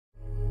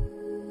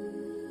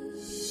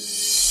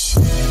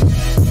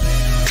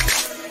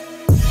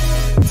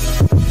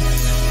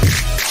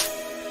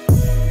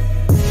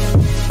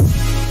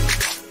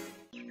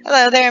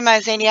Hello there, my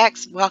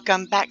Zaniacs.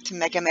 Welcome back to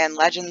Mega Man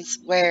Legends,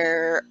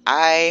 where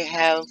I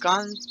have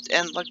gone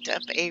and looked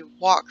up a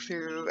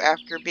walkthrough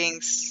after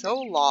being so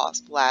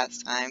lost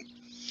last time.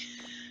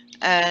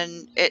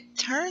 And it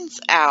turns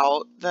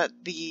out that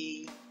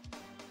the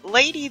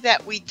lady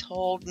that we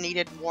told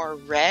needed more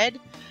red,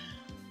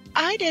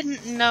 I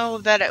didn't know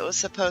that it was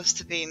supposed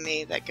to be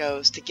me that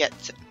goes to get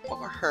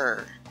for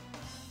her.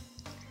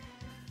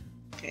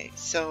 Okay,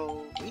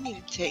 so we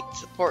need to take the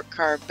support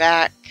car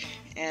back,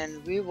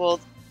 and we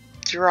will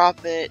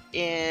drop it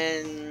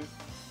in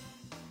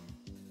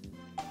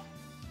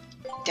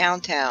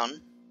downtown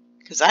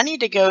because I need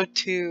to go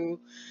to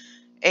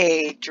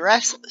a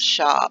dress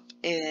shop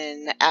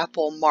in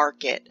Apple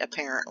Market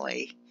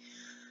apparently.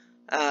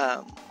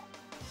 I'm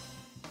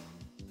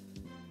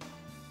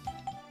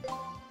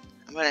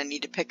gonna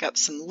need to pick up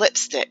some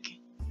lipstick.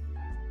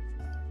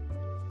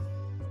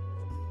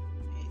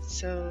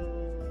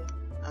 So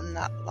I'm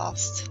not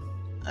lost.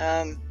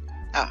 Oh,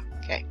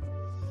 okay.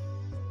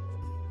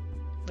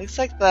 Looks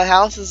like the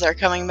houses are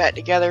coming back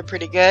together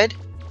pretty good.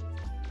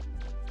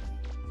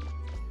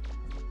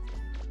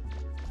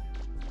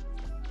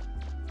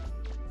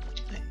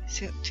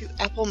 So to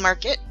Apple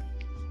Market.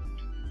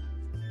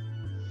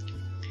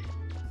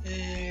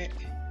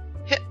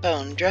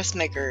 Hipbone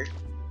dressmaker.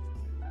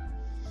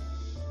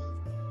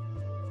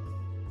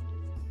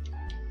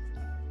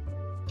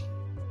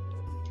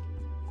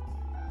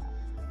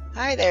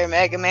 Hi there,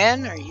 Mega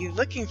Man. Are you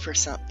looking for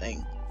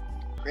something?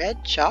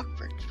 Red chalk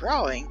for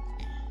drawing.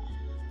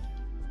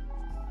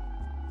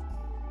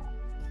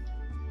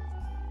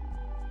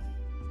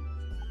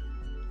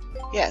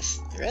 Yes,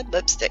 red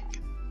lipstick.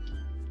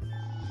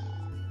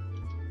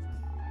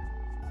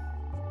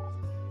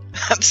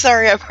 I'm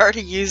sorry, I've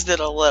already used it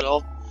a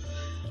little.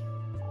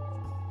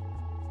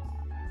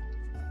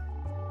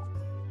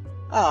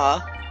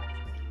 Aw.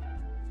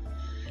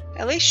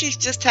 At least she's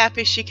just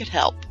happy she could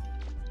help.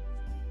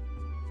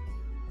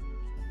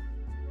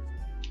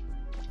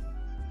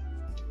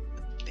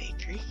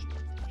 Bakery?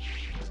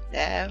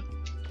 No.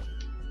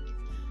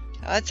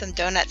 I want some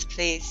donuts,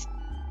 please.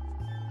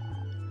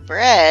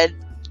 Bread?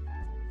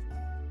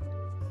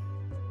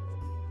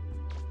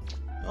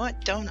 I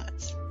want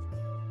donuts.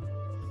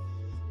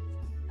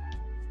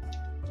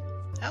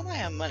 How am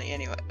I on money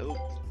anyway?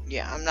 Oh,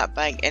 yeah, I'm not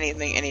buying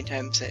anything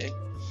anytime soon.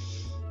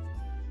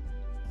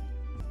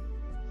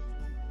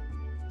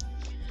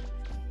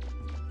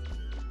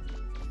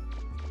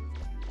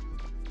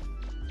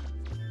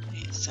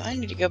 Okay, so I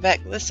need to go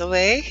back this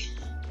way.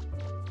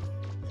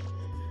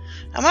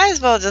 I might as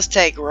well just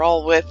take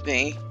Roll with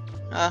me.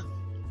 Huh?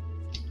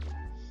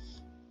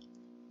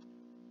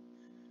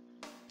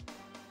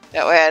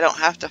 That way I don't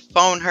have to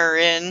phone her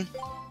in.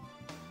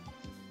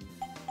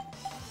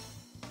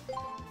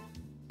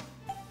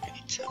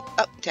 Okay, so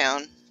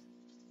uptown.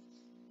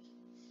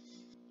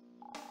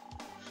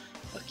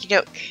 Okie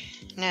doke.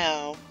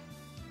 Now,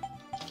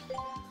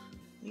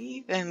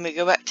 leave and we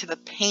go back to the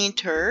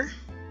painter.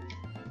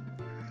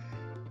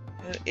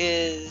 Who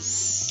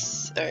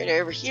is right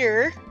over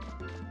here.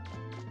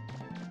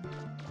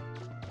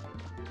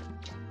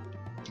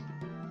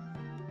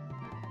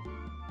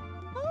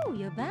 Oh,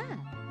 you're back.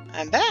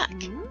 I'm back.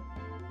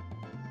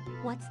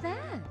 What's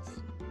that?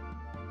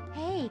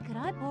 Hey, could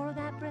I borrow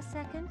that for a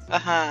second?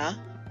 Uh-huh.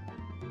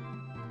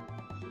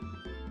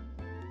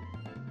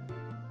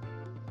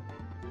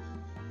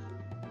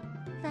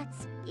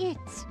 That's it.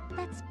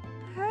 That's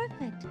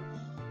perfect.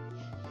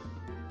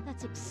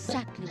 That's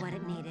exactly what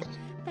it needed.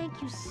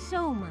 Thank you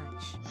so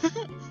much.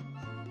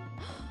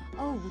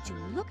 Oh, would you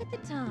look at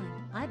the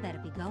time? I better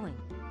be going.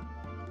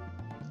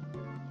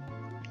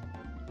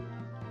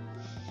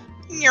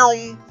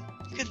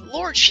 Good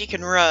lord, she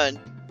can run.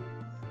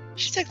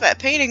 She took that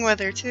painting with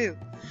her too.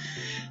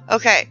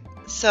 Okay,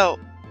 so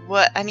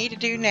what I need to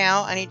do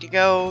now, I need to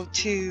go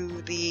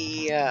to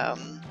the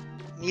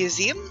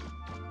museum,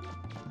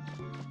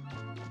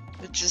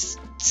 which is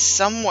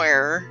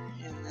somewhere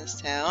in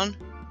this town.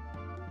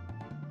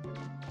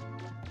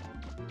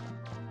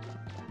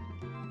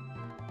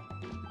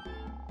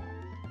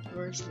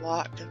 Door's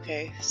locked.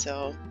 Okay,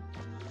 so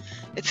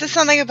it says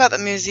something about the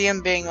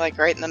museum being like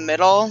right in the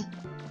middle.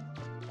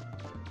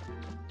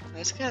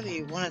 There's gotta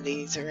be one of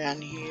these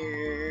around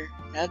here.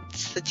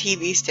 That's the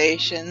TV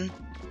station.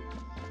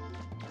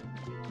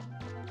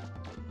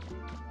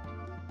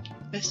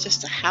 It's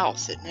just a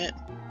house, isn't it?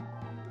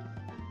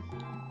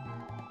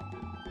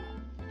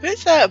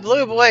 Who's that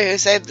blue boy who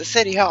saved the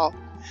city hall?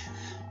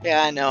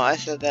 Yeah, I know, I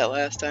said that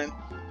last time.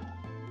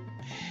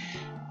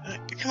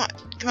 Come on,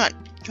 come on,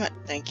 come on,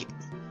 thank you.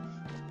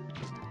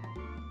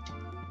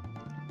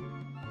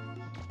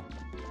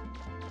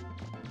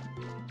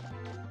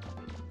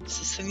 Is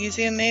this the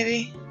museum,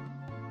 maybe?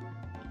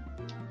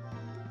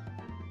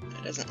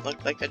 That doesn't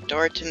look like a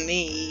door to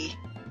me.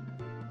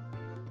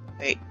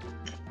 Wait.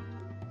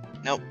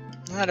 Nope,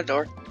 not a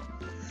door.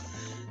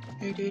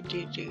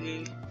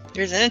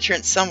 There's an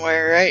entrance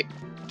somewhere, right?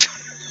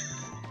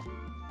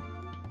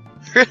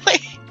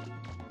 Really?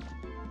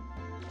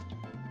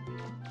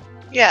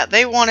 Yeah,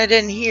 they want it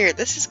in here.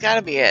 This has got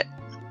to be it.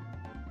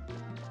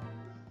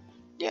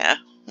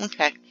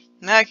 Okay,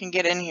 now I can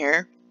get in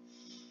here.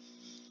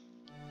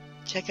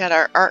 Check out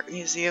our art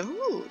museum.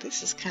 Ooh,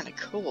 this is kind of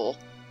cool.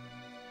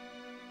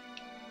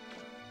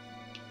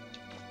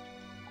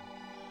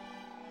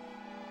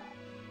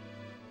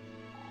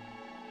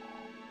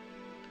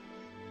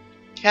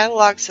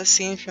 Catalogs are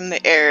seen from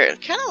the air.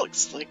 It kind of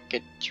looks like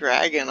a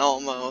dragon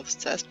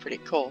almost. That's pretty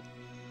cool.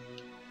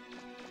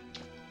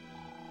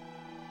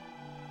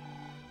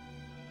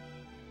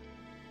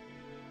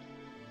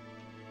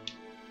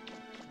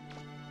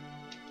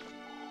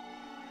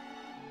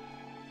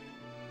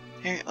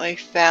 Apparently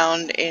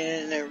found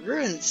in a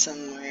ruin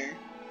somewhere.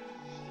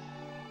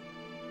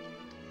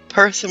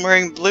 Person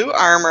wearing blue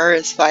armor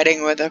is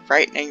fighting with a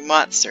frightening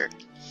monster.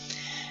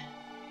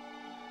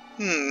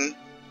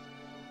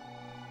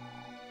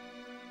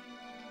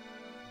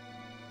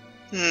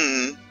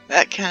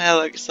 That kind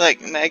of looks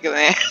like Mega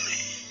Man.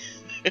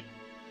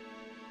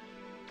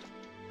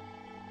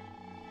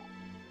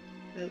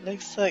 It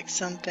looks like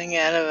something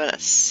out of a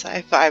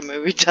sci-fi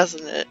movie,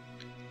 doesn't it?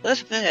 A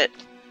little bit.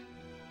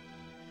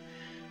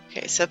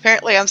 Okay, so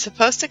apparently I'm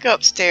supposed to go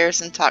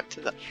upstairs and talk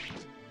to the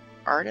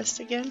artist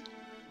again?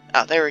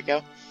 Oh, there we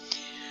go.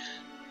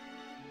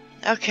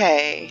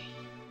 Okay.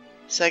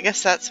 So I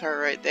guess that's her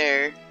right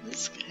there.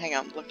 Let's hang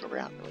on, look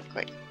around really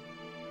quick.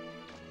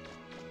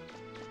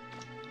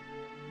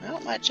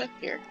 Not much up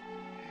here.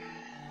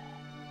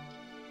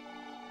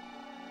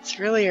 It's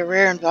really a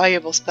rare and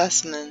valuable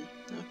specimen.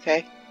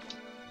 Okay.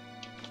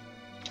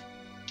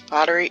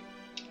 Pottery.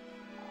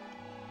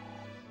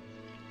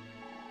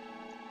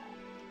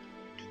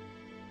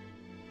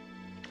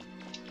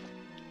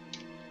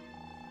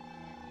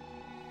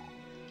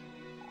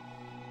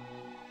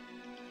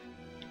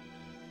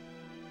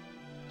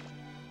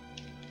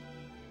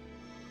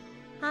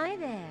 Hi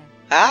there.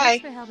 Hi.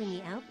 Thanks for helping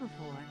me out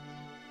before.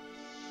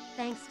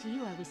 Thanks to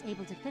you, I was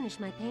able to finish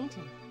my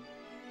painting.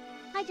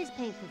 I just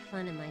paint for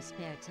fun in my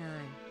spare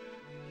time.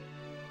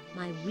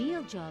 My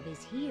real job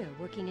is here,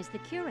 working as the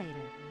curator.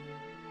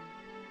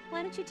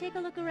 Why don't you take a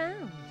look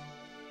around?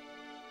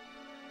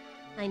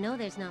 I know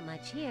there's not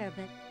much here,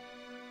 but...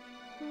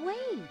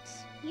 Wait!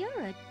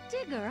 You're a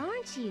digger,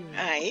 aren't you?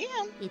 I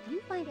am. If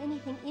you find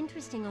anything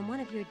interesting on one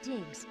of your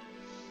digs,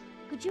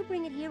 could you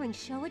bring it here and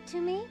show it to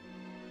me?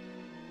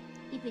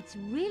 If it's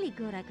really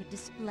good, I could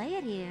display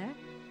it here.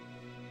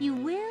 You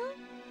will?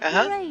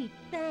 Uh-huh. Great,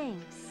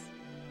 thanks.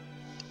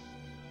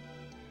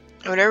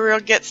 Whenever I'll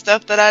get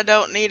stuff that I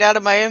don't need out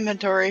of my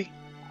inventory.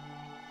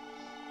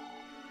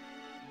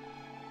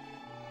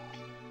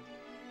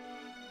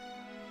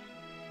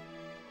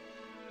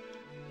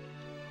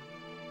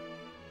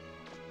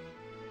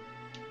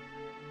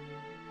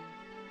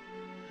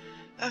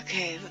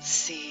 Okay, let's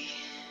see.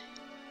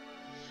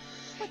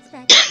 What's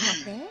that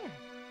up there?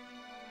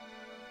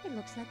 It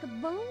looks like a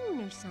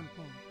bone or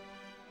something.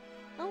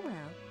 Oh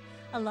well,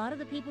 a lot of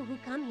the people who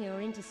come here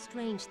are into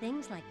strange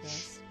things like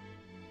this.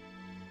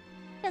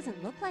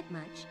 Doesn't look like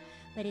much,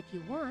 but if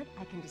you want,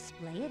 I can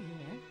display it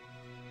here.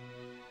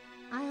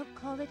 I'll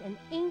call it an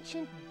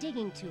ancient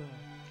digging tool.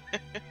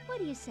 What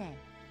do you say?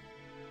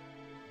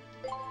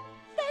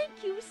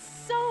 Thank you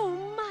so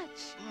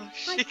much! Oh,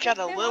 she got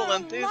a little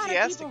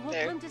enthusiastic there.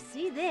 There are a lot of people who come to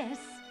see this.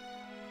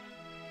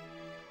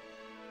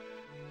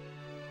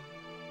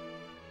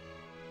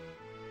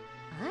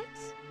 What?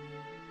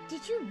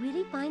 Did you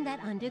really find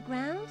that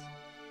underground?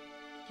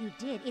 You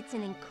did. It's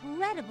an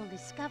incredible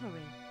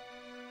discovery.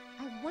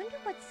 I wonder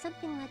what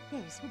something like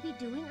this would be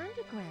doing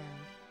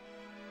underground.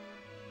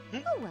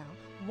 Oh well,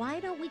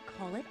 why don't we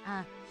call it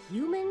a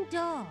human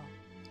doll?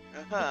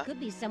 It could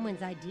be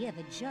someone's idea of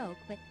a joke,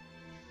 but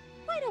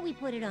why don't we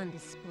put it on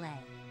display?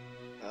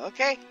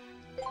 Okay.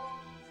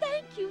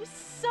 Thank you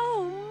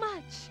so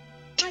much!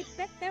 I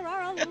bet there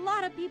are a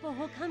lot of people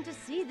who'll come to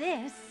see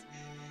this.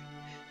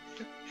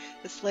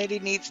 This lady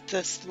needs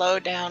to slow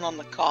down on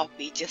the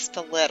coffee just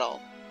a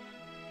little.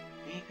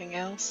 Anything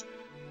else?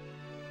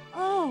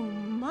 Oh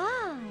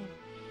my!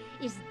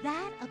 Is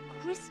that a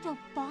crystal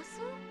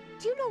fossil?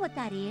 Do you know what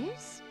that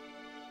is?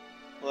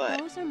 What?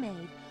 Those are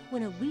made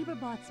when a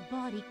Reaverbot's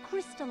body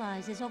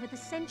crystallizes over the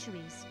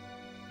centuries.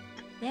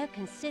 They're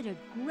considered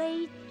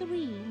grade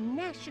 3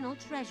 national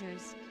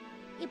treasures.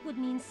 It would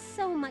mean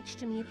so much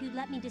to me if you'd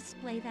let me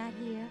display that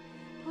here.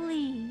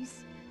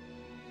 Please.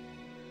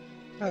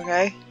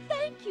 Okay.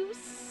 Thank you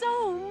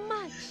so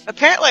much.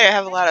 Apparently I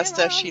have a lot of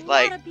stuff she'd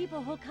like. There are a lot of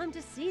people who'll come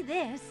to see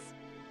this.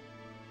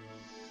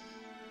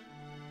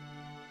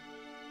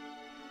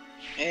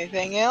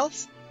 Anything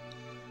else?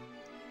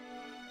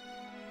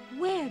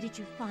 Where did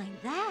you find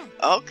that?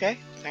 Okay.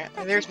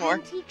 Apparently there's more.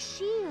 That's an antique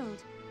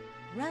shield.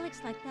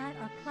 Relics like that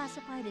are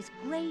classified as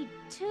grade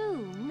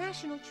 2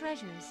 national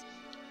treasures.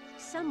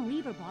 Some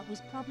Reaverbot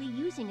was probably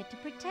using it to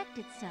protect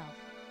itself.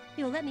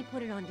 You'll let me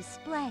put it on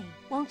display,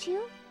 won't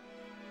you?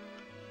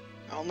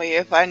 Only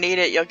if I need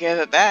it, you'll give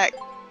it back.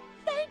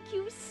 Thank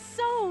you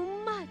so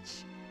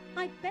much.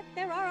 I bet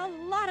there are a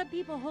lot of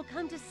people who'll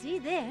come to see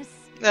this.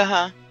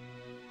 Uh-huh.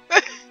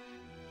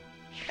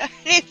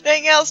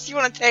 Anything else you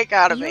want to take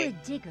out of me? You're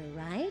a digger,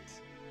 right?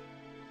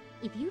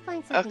 If you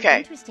find something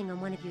interesting on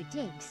one of your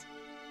digs,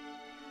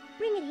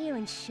 Bring it here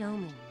and show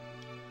me.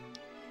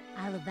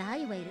 I'll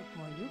evaluate it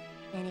for you,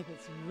 and if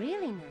it's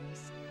really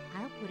nice,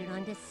 I'll put it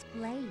on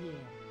display here.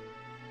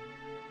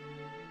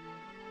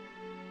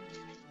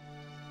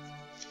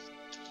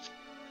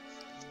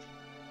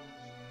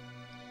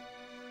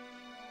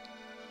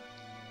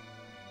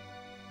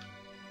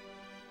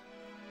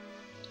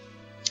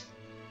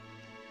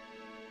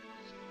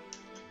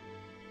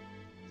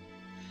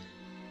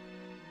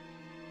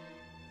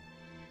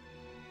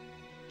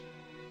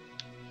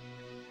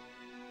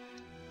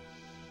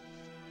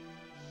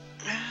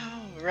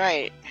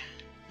 Right.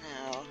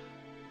 Now,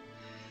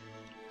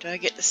 do I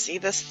get to see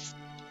this?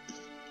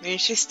 I mean,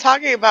 she's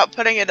talking about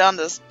putting it on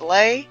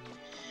display.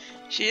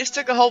 She just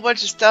took a whole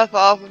bunch of stuff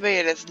off of me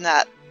and it's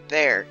not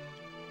there.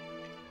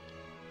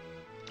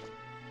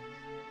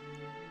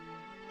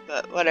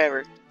 But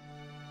whatever.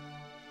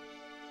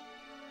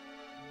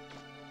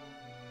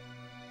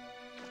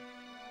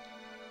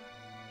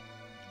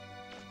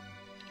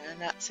 Did I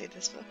not see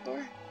this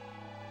before?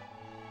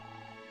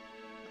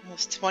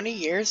 Almost 20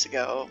 years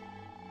ago.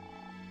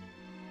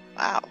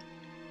 Wow.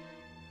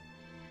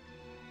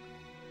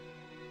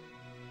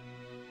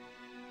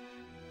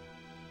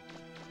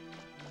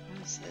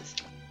 What is this?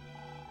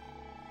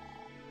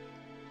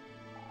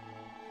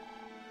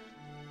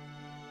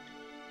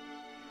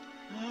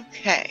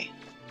 Okay.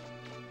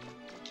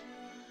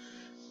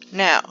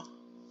 Now,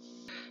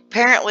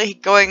 apparently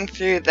going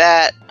through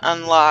that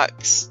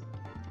unlocks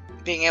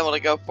being able to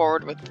go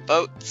forward with the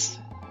boats.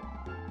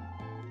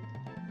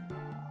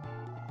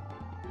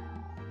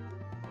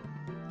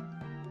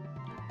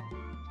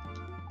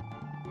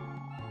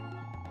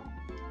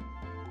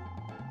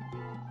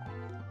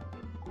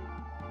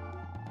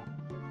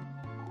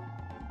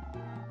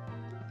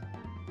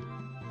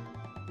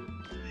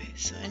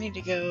 So I need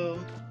to go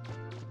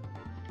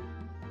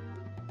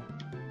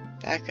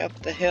back up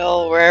the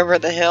hill, wherever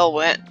the hill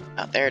went.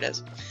 Oh, there it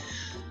is.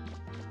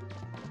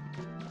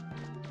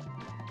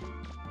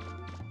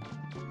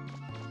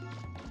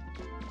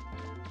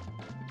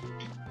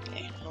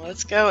 Okay, well,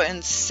 let's go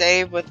and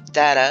save with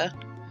data.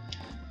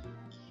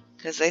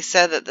 Because they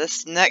said that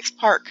this next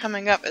part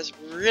coming up is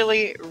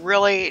really,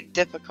 really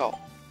difficult.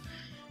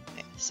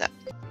 Okay, so,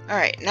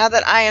 alright, now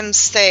that I am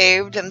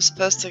saved, I'm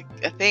supposed to,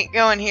 I think,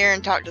 go in here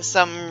and talk to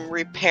some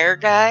repair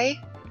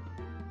guy.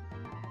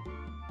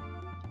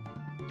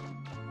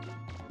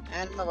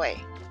 Out of my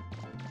way.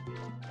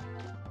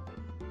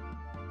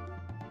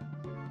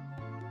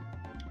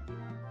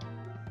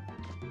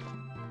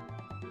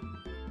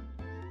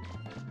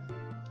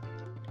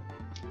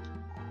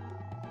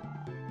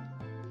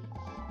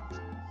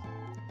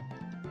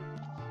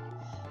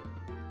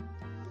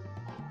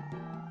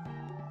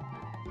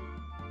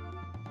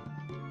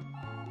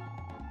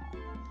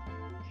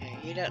 Okay,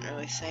 you don't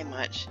really say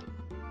much.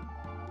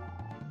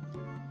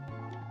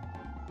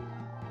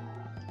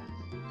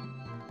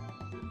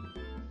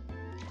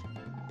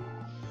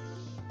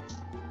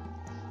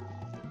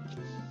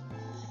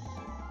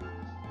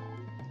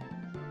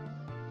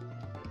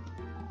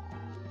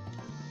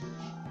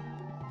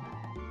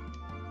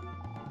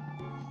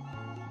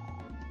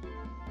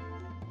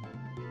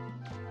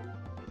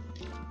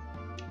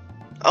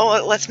 Oh,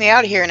 it lets me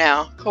out of here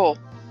now. Cool.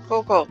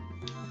 Cool, cool.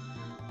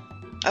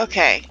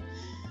 Okay.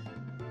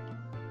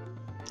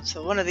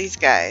 So one of these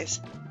guys.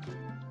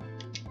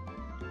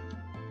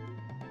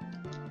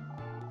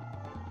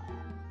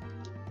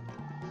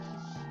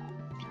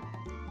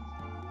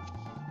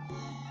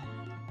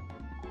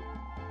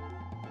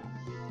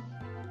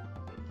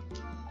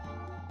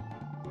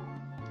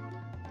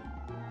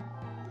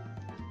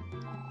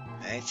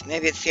 Alright, so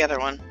maybe it's the other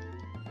one.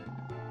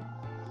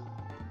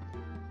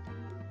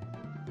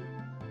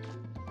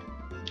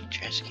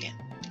 Trash can.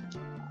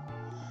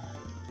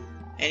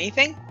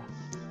 Anything?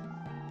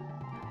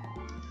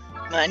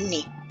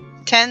 Money.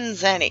 10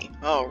 Zany.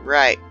 Oh,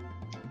 right.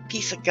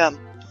 Piece of gum.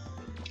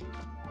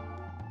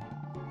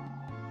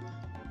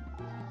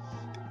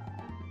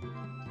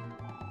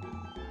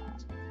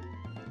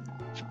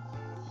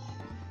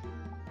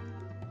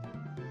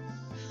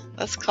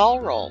 Let's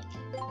call roll.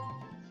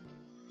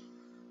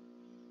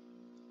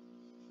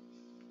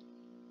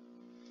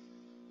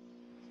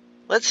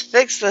 Let's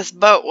fix this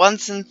boat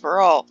once and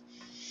for all.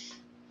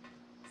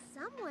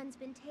 Someone's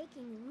been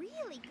taking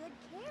really good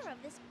care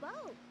of this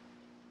boat.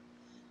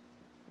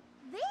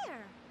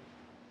 There.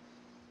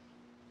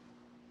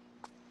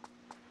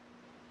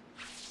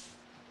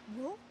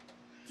 Whoa,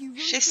 you really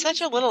She's think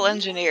such a this little could do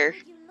engineer. it?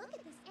 Would you look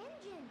at this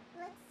engine?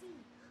 Let's see.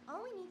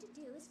 All we need to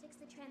do is fix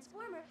the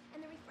transformer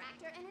and the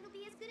refractor, and it'll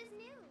be as good as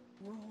new.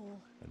 Whoa.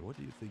 And what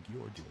do you think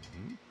you're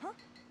doing, Huh?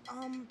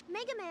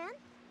 Mega Man,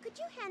 could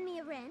you hand me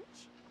a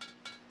wrench?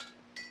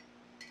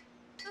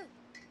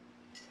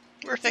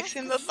 We're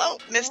fixing the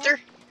boat, mister.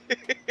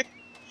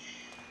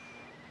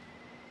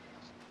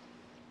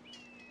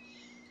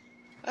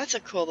 That's a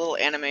cool little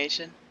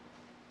animation.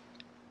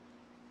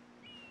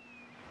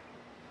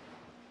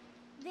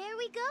 There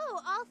we go,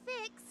 all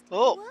fixed.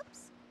 Oh.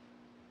 Whoops.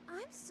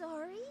 I'm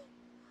sorry.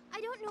 I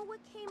don't know what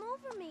came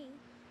over me.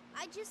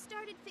 I just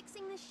started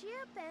fixing the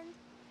ship and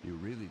You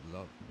really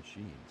love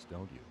machines,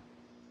 don't you?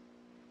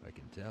 I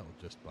can tell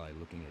just by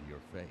looking at your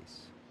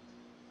face.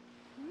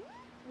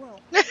 Whoa,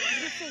 your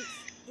face.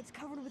 It's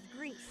covered with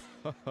grease.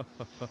 I'm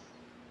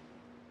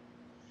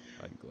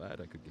glad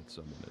I could get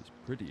someone as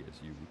pretty as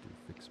you to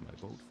fix my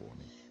boat for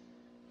me.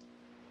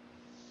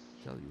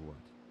 Tell you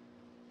what,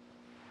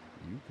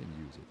 you can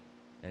use it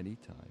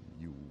anytime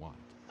you want.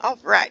 All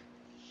right,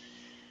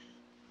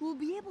 We'll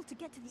be able to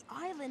get to the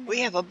island we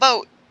now. have a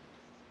boat.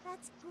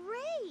 That's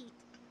great.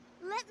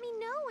 Let me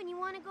know when you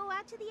want to go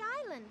out to the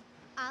island.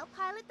 I'll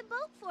pilot the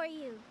boat for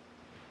you.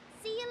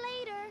 See you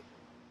later.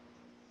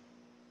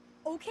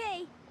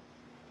 Okay.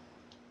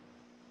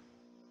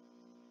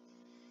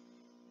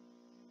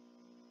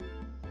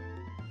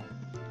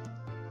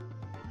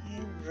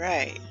 All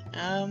right.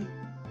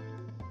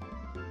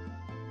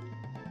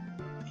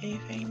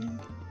 Anything?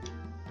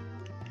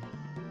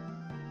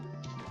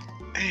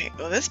 All right.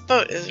 Well, this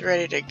boat is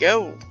ready to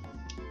go.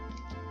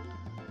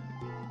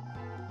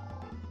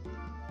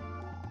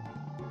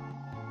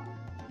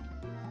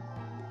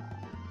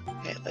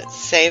 Okay, let's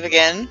save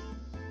again.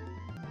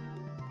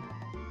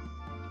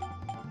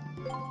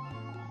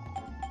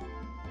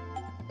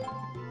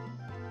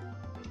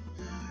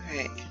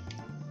 Alright.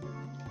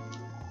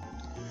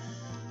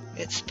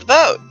 It's the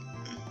boat.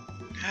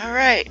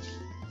 Alright.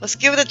 Let's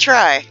give it a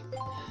try.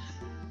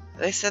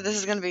 They said this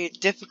is going to be a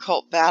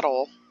difficult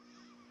battle.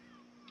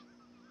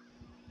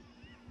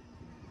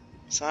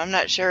 So I'm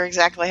not sure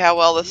exactly how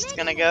well this is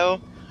going to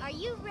go. Are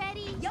you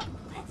ready? Yup,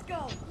 let's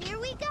go. Here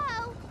we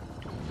go.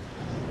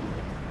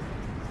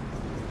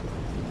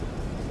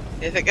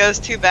 If it goes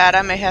too bad,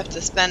 I may have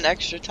to spend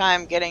extra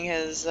time getting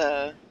his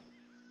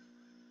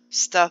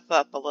stuff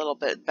up a little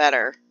bit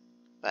better.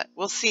 But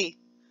we'll see.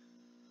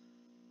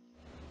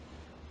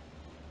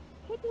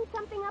 Picking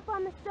something up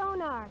on the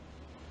sonar.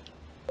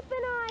 Keep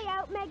an eye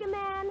out, Mega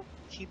Man.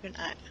 Keep an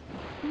eye.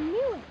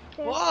 Knew it.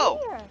 They're Whoa.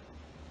 here.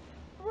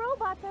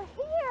 Robots are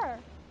here.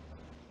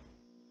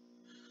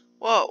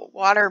 Whoa,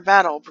 water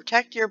battle.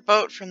 Protect your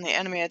boat from the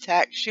enemy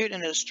attack. Shoot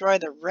and destroy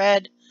the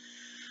red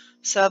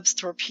sub's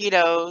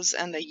torpedoes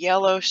and the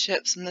yellow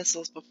ship's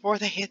missiles before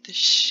they hit the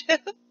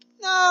ship.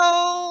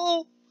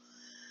 No!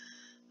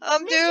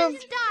 I'm Mission doomed.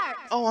 start.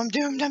 Oh, I'm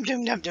doomed. I'm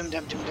doomed. I'm doomed.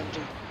 I'm doomed. I'm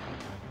doomed.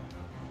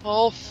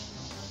 Oh,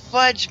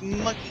 fudge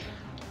monkey.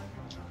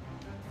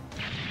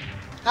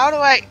 How do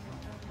I...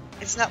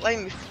 It's not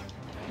letting me...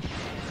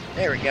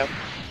 There we go.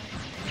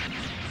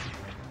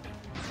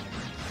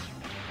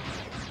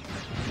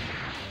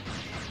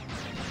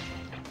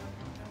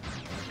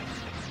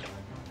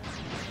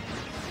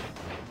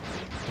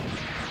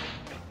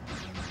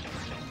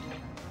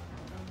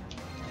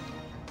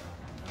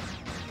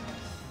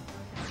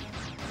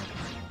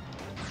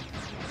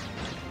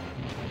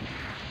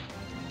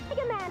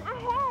 Mega Man,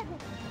 ahead.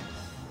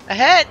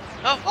 Ahead!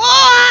 Oh!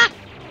 Ah!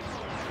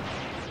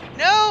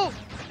 No!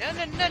 No,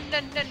 no, no, no, no,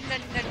 no,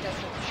 no, no.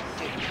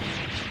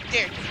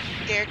 There,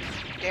 there,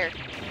 there.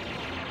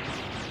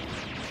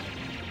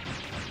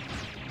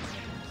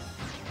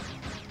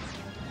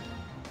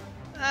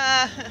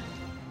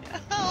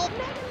 Help!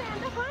 Mega Man,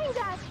 behind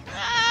us.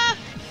 Ah!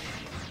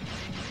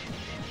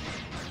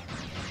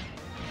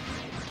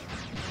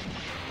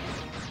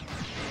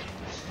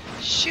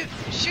 Shoot,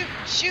 shoot,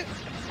 shoot!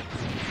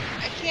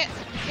 I can't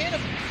hit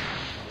him.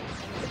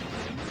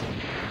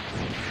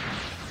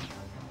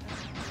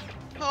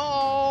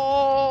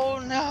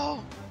 Oh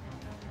no!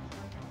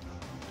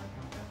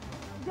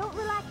 Don't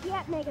relax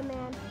yet, Mega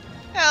Man.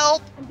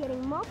 Help! I'm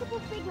getting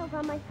multiple signals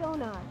on my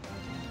sonar.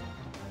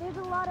 There's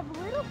a lot of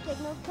little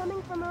signals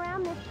coming from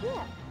around this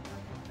ship.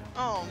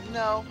 Oh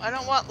no, I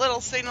don't want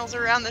little signals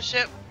around the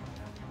ship.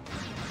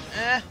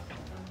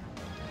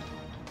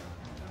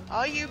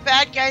 All you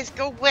bad guys,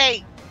 go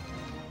away!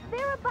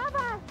 They're above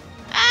us.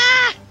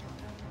 Ah!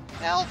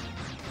 Help!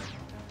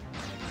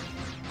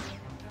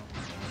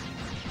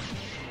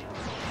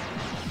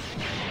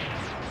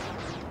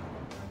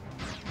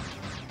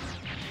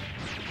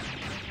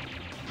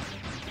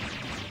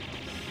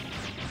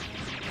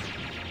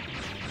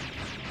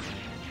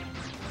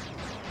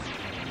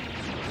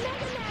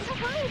 Mega Man,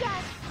 behind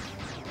us.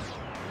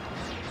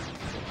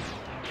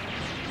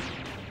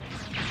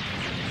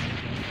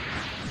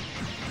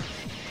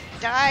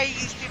 Die,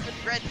 you stupid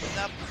red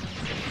sub!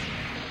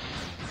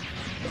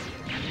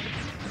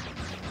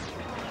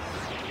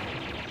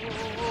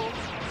 Oh,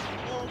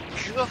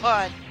 oh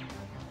God!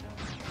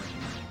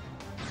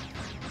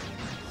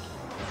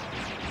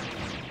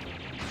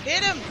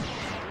 Hit him!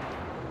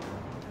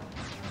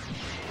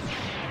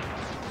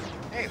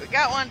 Hey, we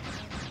got one!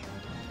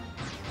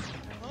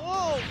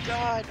 Oh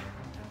God!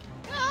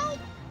 Help!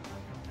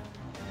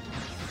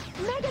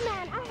 Mega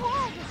Man,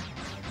 ahead.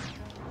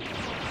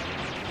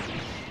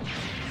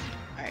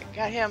 Alright,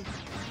 got him.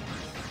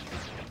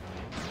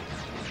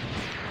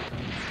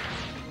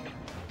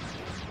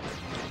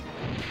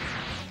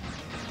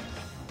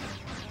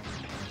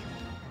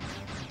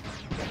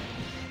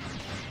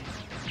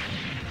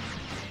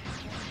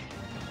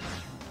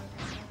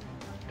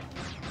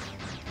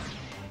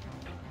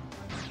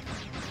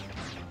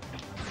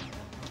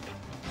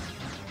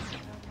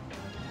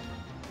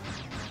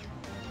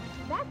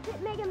 That's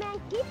it, Mega Man.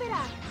 Keep it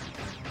up.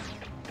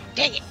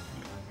 Dang it.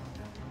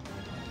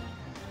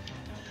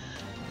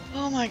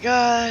 Oh my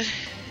god.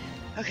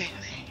 Okay,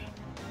 okay.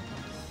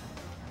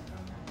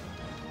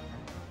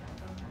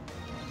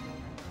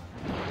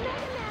 Mega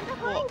Man,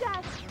 behind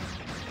us.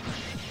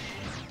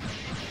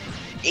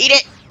 Eat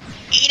it!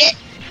 Eat it!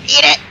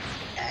 Eat it!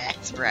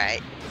 That's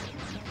right.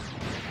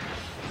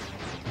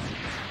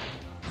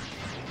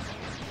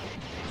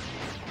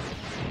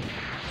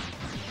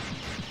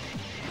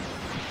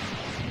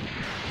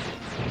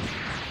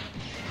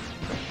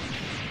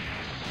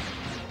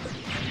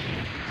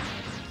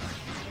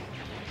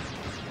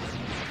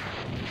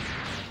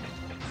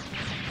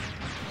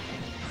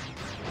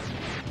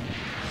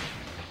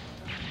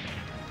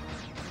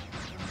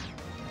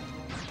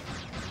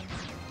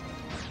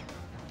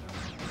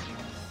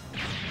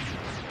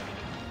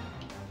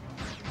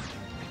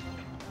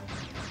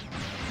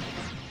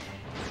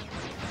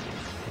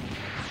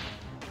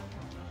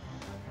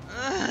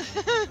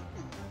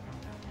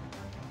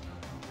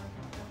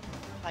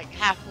 Like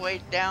halfway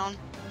down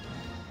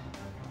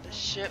the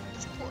ship,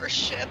 this poor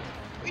ship.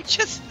 We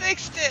just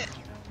fixed it.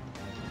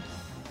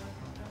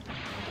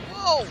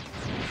 Whoa!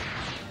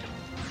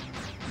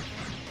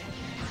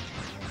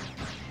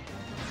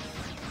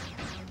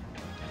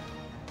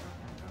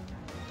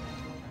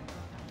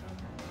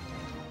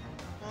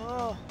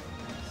 Oh.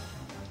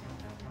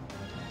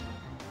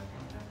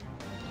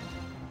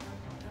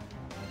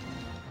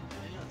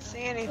 I don't see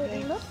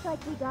anything. It looks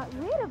like we got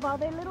rid of all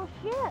their little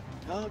ships.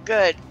 Oh,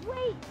 good.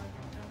 Wait!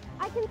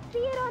 I can see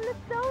it on the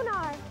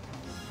sonar.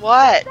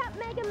 What? What's up,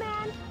 Mega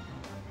Man?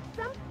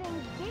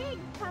 Something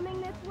big's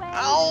coming this way.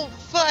 Oh,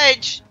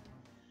 fudge!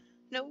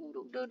 No,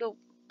 no, no, no.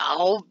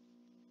 Oh,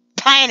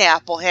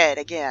 pineapple head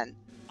again.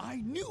 I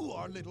knew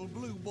our little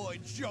blue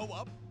boy'd show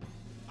up.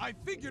 I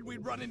figured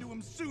we'd run into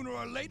him sooner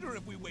or later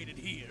if we waited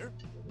here.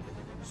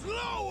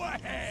 Slow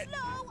ahead!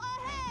 Slow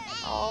ahead!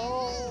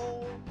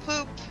 Oh,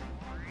 poop.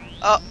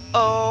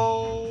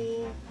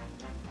 Uh-oh.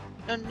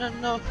 No, no,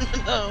 no,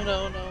 no,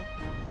 no, no.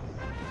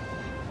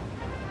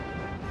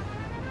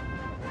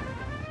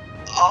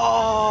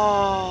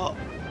 Oh.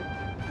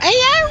 Hey,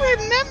 I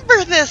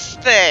remember this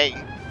thing.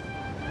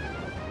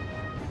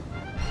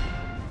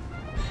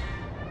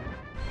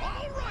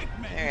 All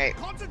right, man. Alright,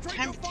 Concentrate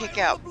time your to fire take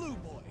on out the blue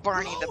boy.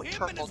 Barney the Blow him and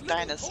purple his little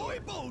dinosaur. toy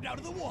boat out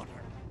of the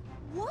water.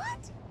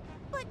 What?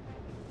 But,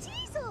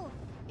 Diesel,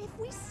 if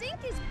we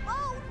sink his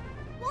boat,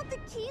 won't the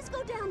keys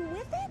go down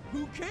with it?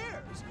 Who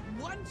cares?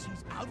 Once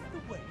he's out of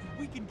the way,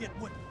 we can get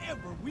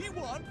whatever we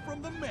want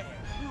from the mayor,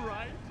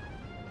 right?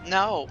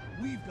 No.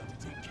 We've got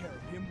to take care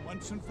of him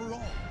once and for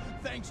all.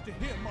 Thanks to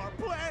him, our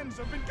plans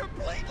have been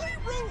completely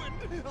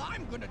ruined.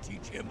 I'm gonna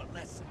teach him a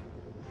lesson.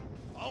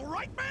 All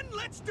right, men,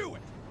 let's do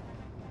it.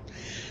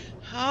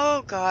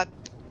 Oh, God.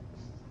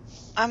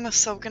 I'm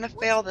so gonna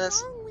fail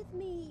this. What's wrong with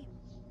me?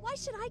 Why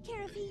should I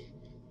care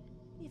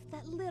if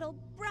that little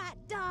brat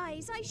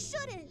dies? I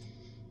shouldn't.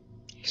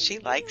 She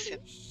likes him.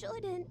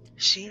 Shouldn't.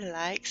 She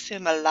likes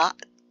him a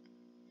lot.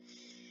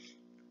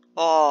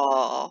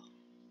 Oh.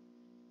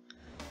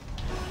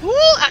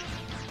 Ooh,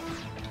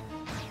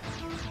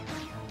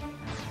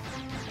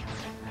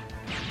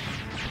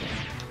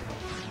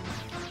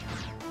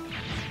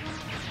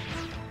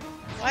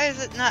 why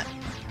is it not?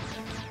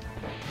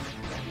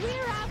 We're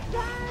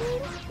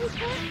outgunned. We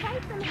can't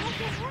fight them head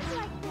to head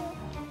like this.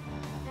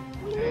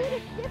 We need a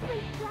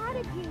different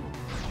strategy.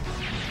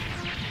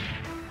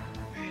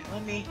 Alright,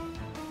 let me.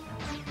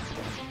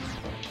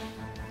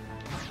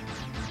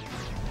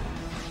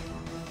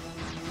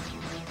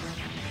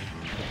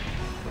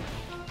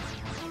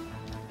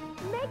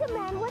 Mega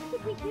Man, what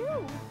should we do?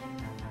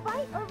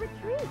 Fight or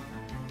retreat?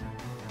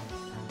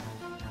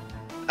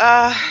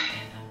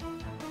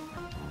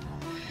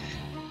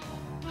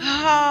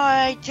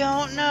 I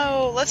don't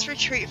know. Let's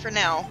retreat for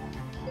now.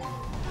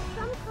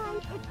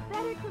 Sometimes it's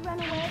better to run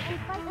away and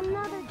fight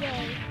another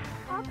day.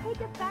 I'll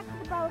take us back to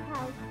the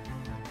boathouse.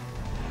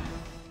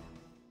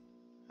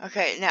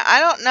 Okay, now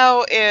I don't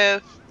know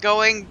if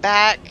going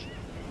back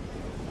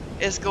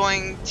is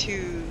going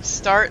to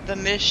start the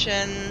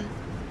mission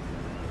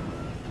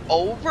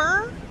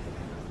over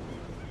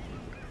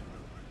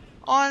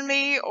on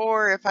me,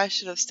 or if I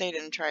should have stayed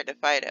and tried to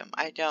fight him.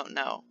 I don't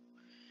know.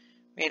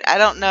 I mean, I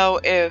don't know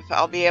if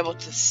I'll be able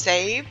to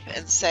save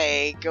and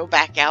say, go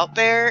back out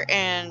there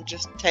and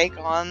just take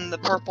on the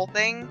purple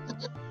thing.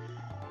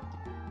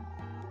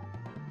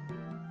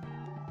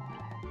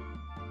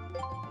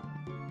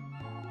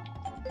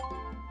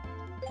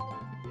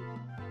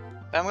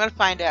 But I'm gonna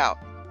find out.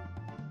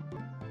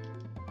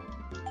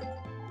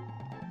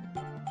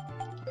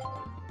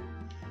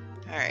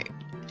 Alright.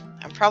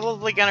 I'm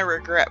probably gonna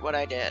regret what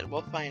I did.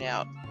 We'll find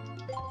out.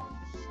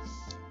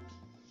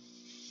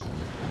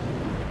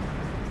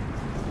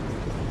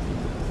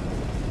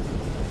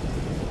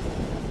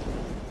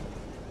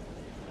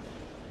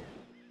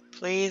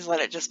 Please let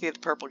it just be the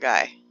purple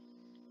guy.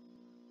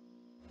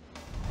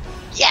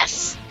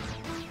 Yes!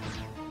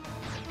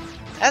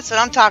 That's what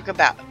I'm talking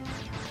about.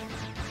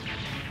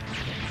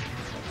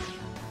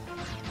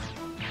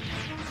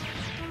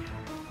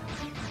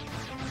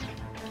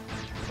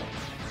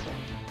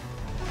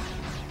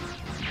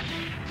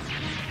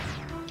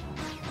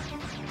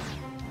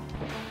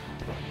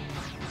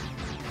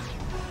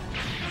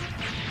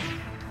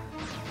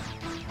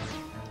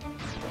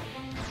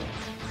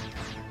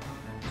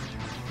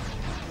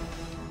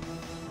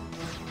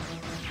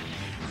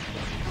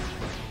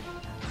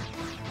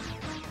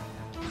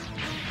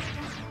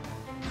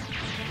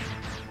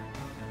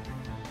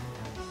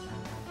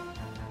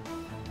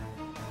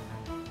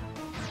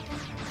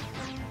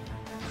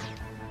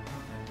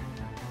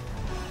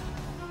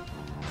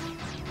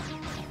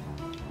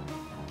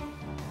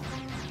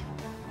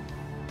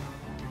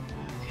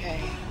 Okay.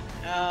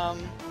 I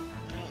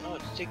don't know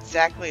what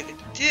exactly to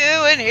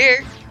do in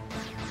here.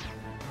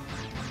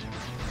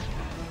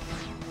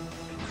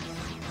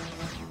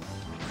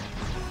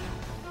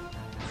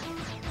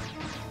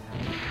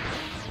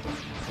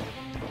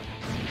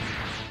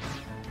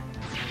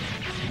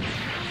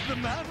 What's the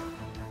matter?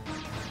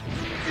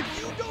 If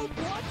you don't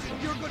watch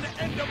it, you're gonna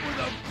end up with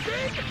a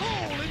big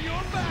hole in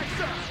your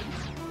backside.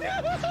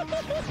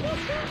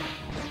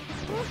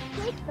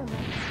 Take them.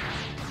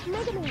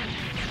 Mega Man.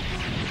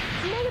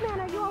 Mega Man,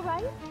 are you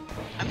alright?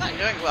 I'm not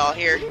doing well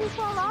here. You didn't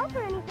fall off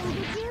or anything,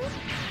 did you?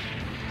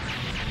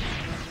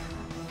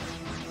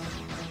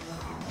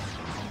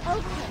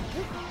 Okay.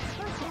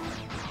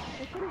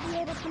 They shouldn't be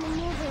able to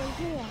maneuver in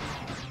here.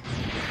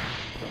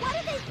 What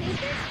do they think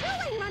they're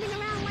doing running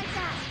around like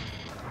that?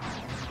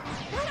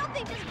 Why don't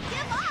they just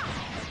give up?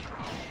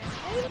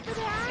 Aim for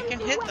their arms I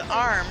can and hit weapons. the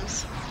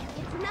arms.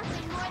 It's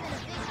nothing more than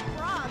a big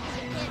frog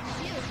that you can't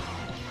shoot.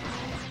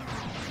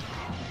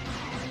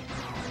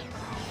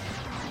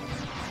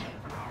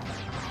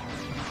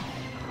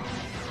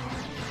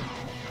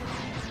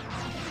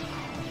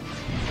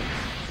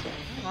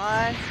 Come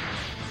on.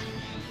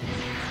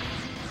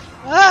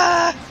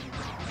 Ah!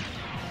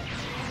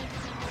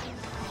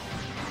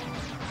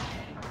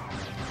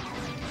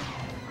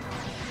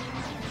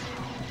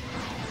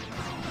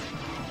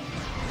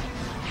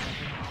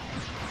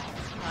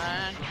 Come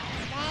on.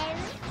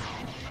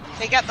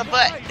 Take out the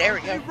butt. Why There we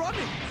aren't they go.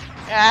 running?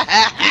 Do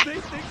Now they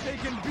think they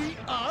can beat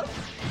us?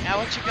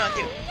 what you gonna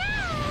do?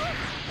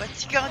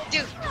 What you gonna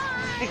do?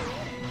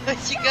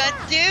 What you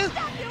gonna do?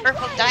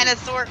 Purple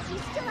dinosaur. We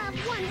still have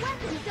one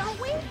weapon, don't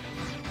we?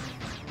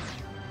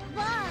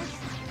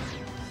 Boss,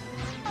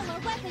 all our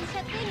weapons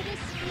have been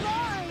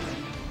destroyed.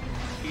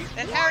 Keep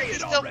Then how are you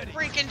quiet still already.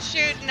 freaking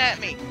shooting at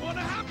me? You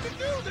wanna have to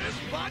do this,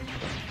 but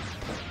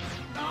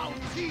I'll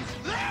teach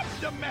them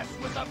to mess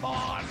with the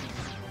bonds.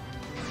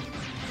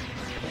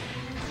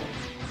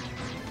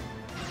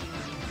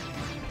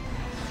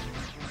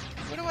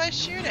 What do I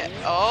shoot at?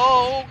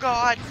 Oh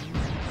God.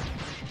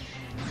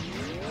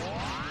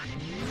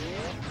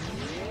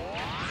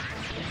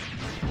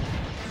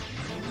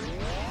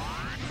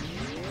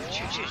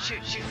 Shoot, shoot,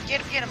 shoot, shoot.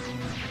 Get him, get him.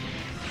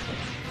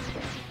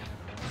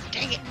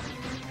 Dang it.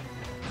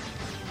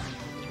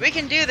 We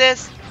can do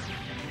this.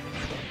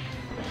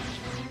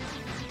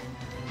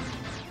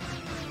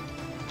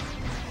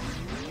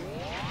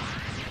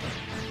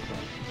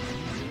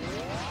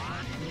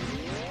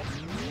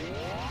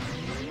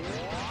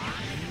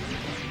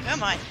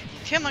 Come on.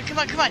 Come on, come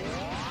on, come on.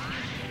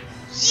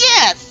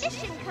 Yes!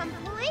 Mission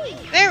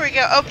complete. There we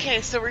go.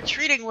 Okay, so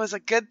retreating was a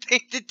good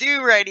thing to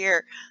do right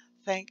here.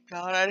 Thank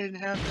God I didn't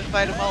have to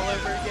fight them all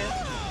over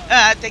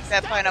again. Take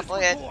that pineapple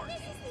head. Report. This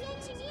is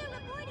the engineer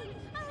reporting.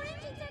 Our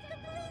engines are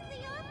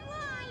completely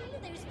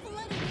offline. There's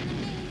flooding in the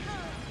main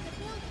hull. The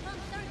build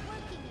pumps aren't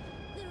working.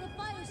 There are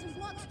fires in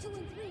blocks 2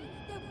 and 3.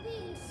 They're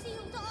being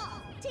sealed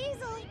off.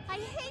 Teasel, I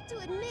hate to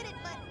admit it,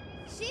 but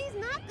she's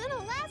not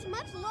gonna last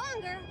much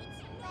longer.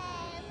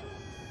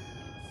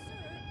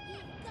 Sir,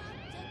 you've got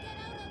to get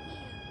out of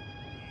here.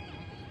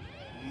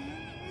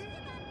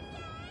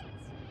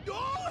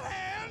 All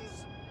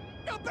hands!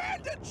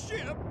 Abandon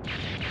ship!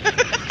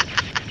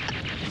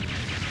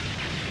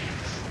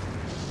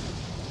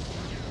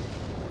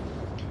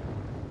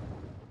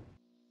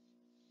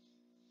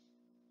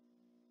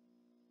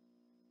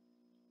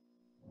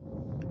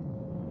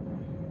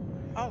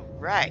 All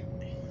right.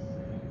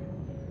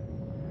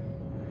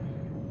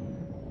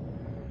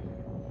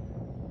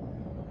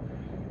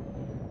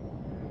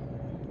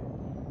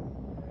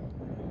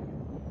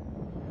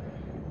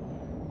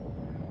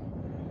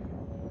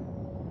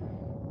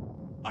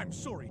 I'm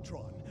sorry,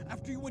 Tron.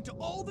 After you went to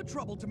all the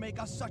trouble to make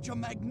us such a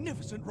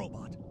magnificent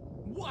robot.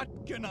 What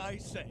can I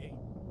say?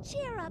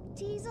 Cheer up,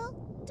 Teasel.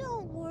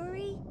 Don't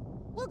worry.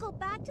 We'll go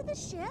back to the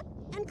ship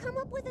and come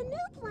up with a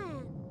new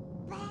plan.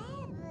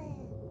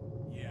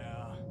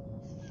 Yeah,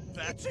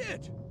 that's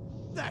it.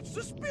 That's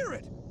the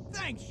spirit.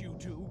 Thanks, you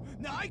two.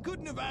 Now, I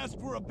couldn't have asked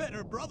for a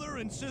better brother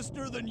and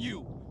sister than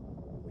you.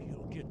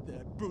 We'll get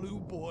that blue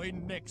boy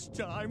next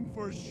time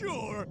for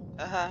sure.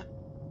 Uh-huh.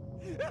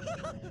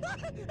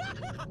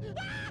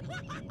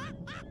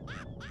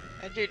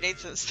 I do need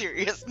some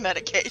serious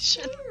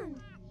medication.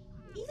 Man,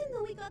 even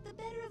though he got the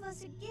better of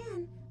us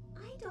again,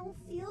 I don't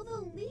feel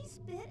the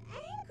least bit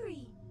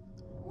angry.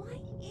 Why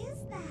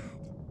is that?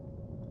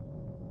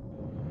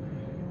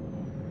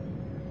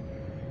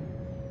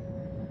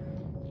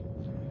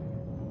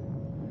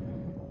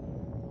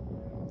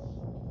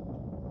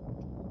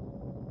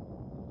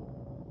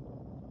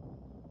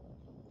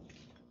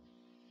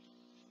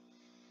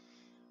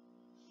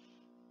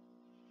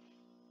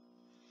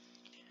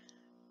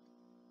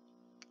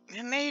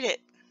 I made it.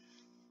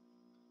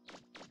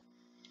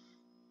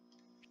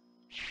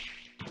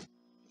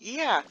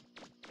 Yeah.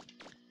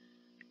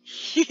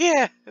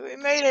 Yeah, we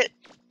made it.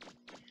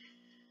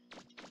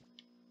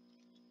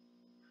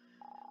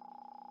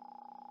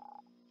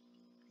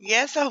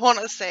 Yes, I want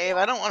to save.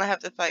 I don't want to have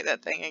to fight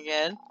that thing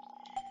again.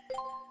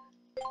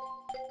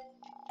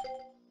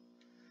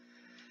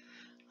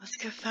 Let's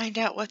go find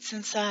out what's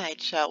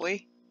inside, shall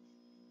we?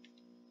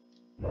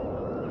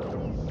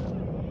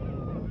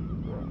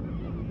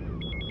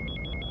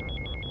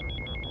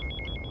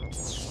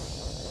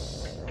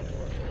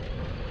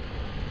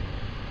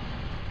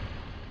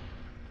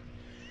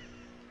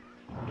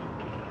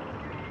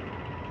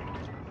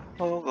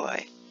 Oh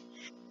boy.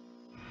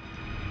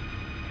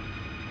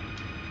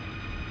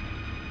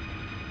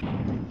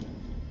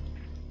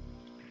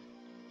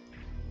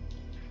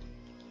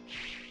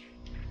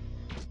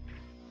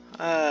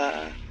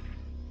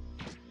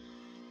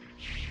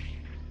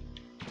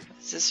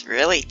 This is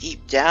really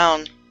deep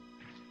down.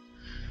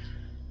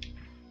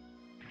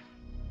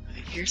 I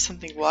hear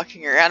something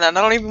walking around and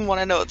I don't even want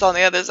to know what's on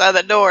the other side of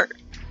the door.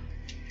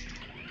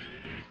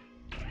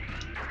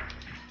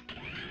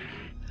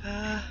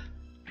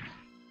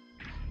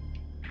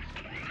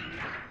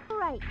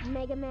 Alright,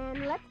 Mega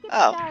Man, let's get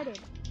Oh. started.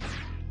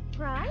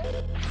 Prize?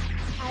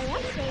 I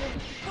upgraded the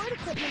support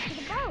equipment to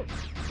the boat.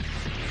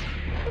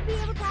 To be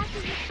able to act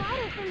as a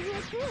spotter from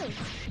here too.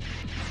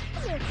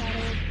 Your that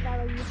old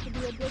fellow used to be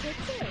a digger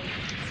too.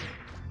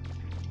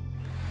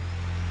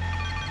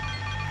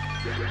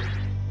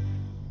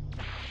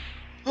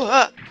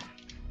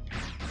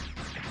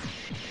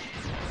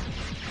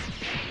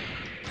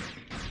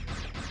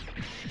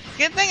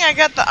 Good thing I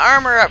got the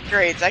armor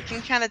upgrades. I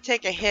can kind of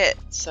take a hit,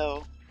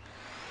 so.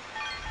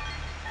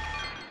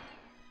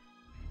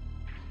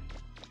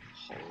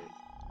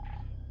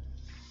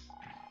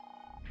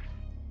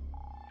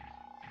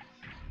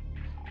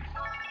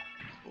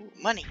 Ooh,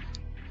 money.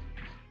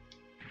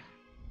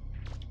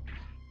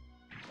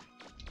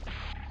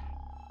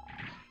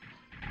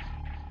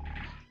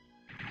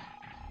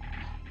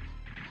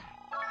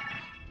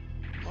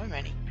 More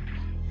money.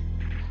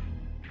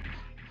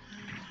 Oh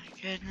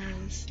my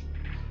goodness.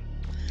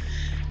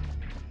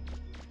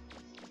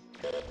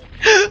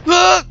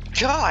 Oh,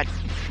 God!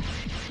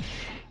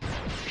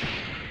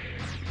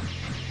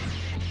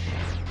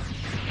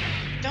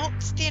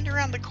 Don't stand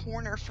around the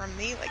corner from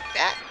me like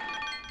that.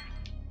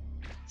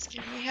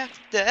 Scare me half to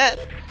death.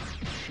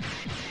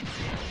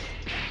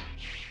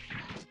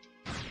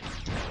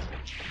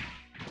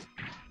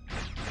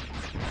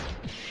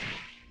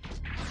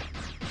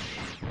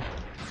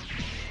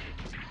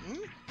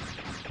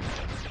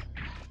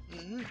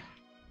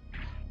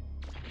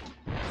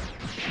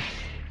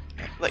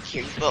 Look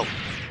here, you little.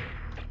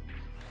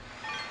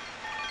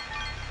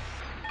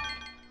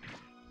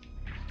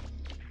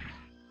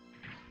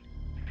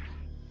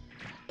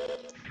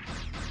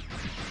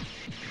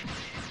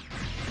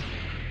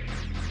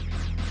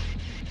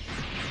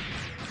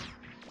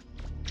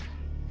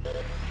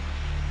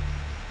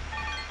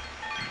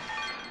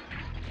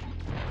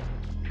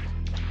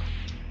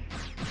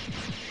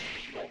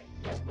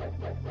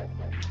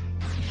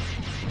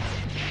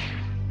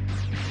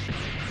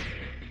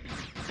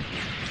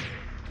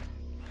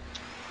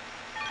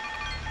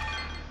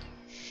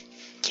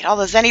 Get all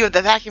the Zany with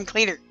the vacuum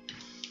cleaner.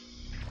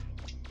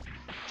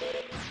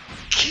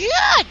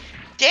 God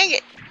dang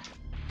it!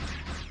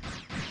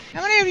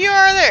 How many of you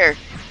are there?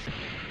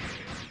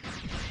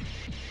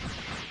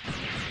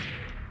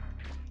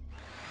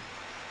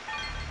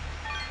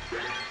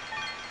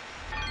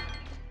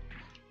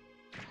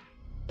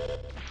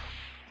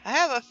 I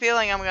have a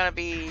feeling I'm gonna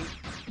be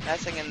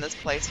messing in this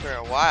place for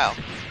a while.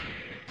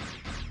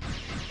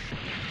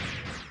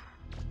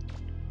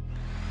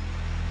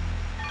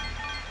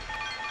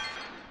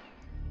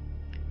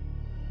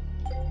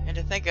 And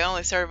to think I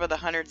only started with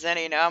 100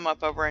 Zany, now I'm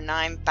up over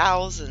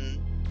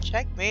 9,000.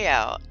 Check me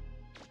out.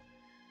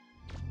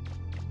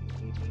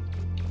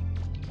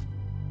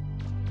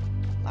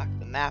 Lock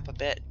the map a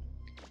bit.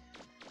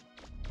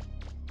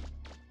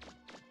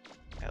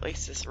 At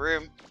least this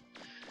room.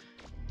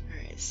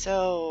 Alright,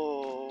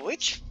 so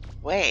which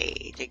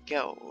way to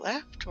go?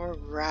 Left or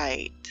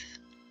right?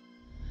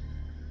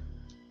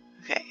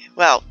 Okay,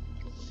 well,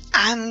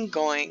 I'm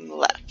going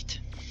left,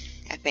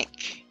 I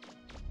think.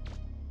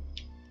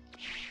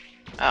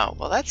 Oh,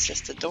 well that's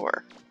just a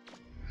door.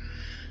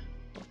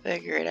 We'll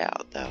figure it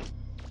out though.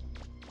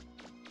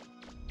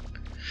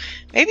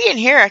 Maybe in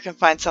here I can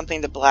find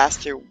something to blast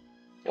through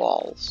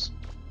walls.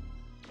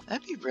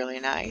 That'd be really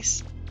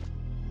nice.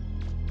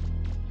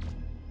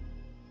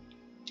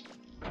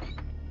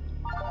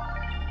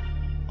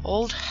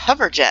 Old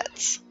hover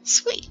jets.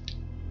 Sweet.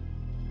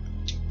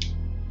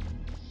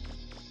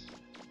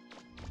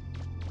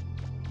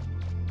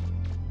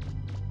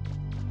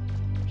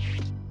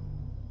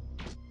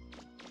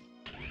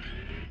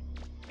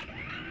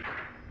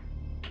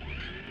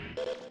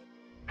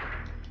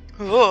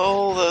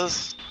 Oh,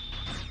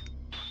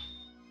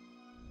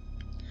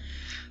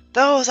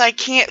 those I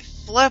can't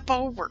flip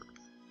over.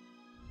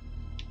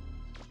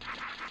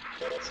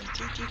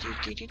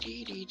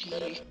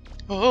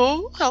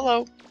 Oh,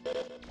 hello.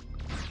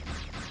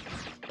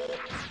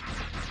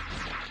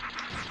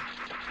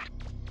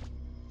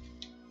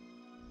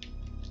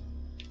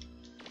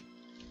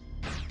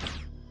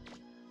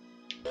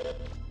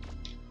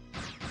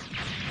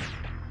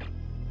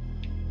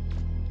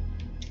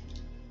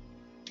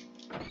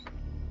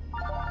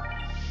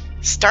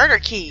 Starter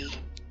key.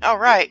 All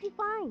right. What did you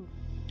find?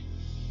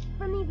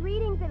 From these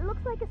readings, it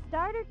looks like a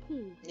starter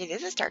key. It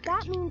is a starter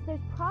That key. means there's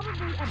probably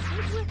a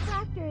big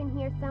refractor in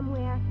here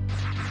somewhere.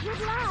 Good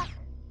luck.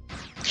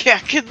 Yeah,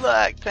 good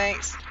luck.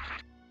 Thanks.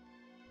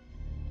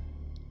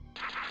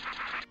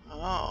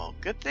 Oh,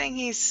 good thing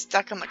he's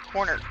stuck in the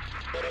corner.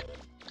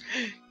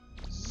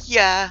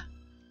 Yeah.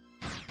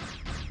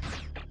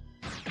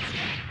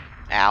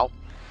 Ow.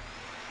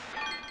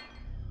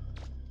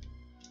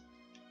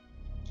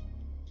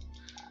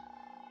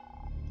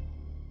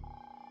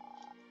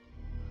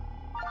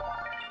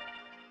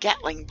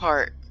 Gatling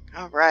part.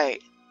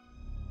 Alright.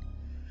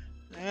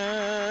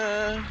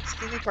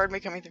 Excuse me, pardon me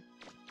coming through.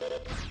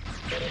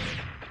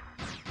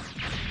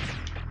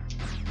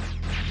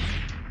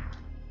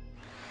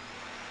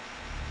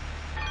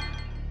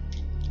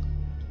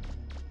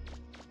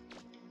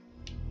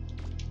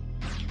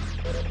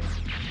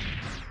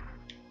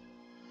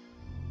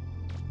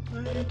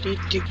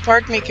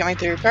 Pardon me coming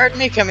through. Pardon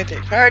me coming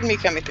through. Pardon me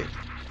coming through.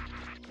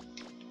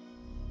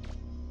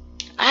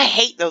 I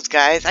hate those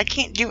guys. I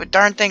can't do a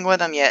darn thing with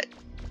them yet.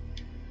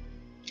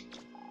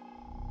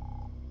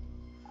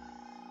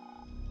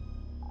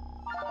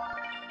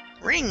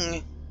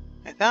 Ring.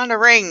 I found a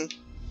ring.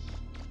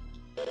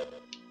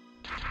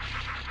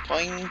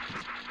 Boing.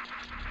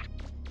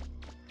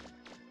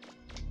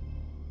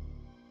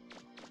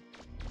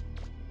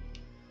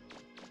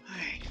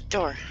 Alright,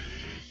 door.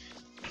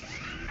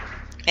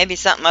 Maybe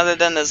something other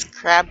than those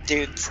crab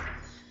dudes.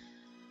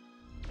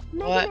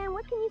 Mega What? Man,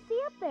 what can you see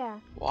up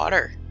there?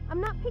 Water. I'm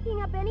not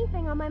picking up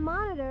anything on my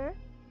monitor.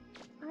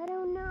 I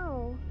don't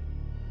know.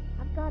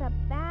 I've got a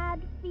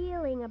bad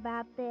feeling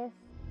about this.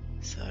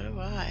 So do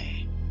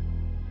I.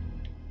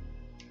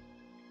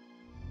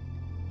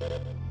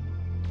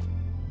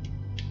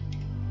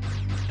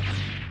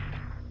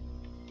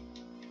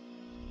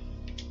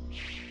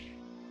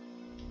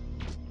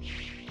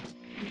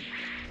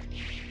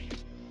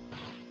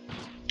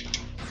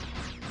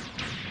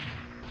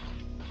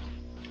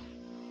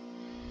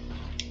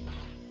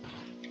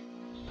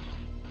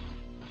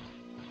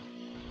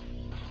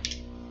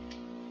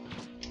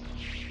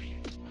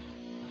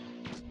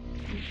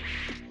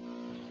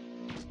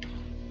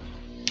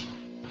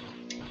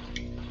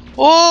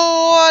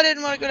 Oh, I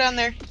didn't want to go down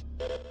there.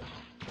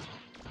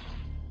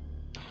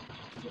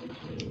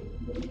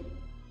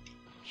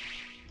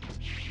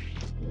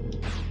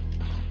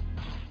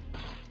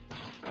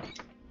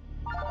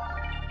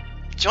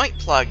 Joint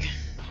plug.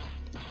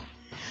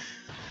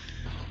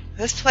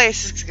 This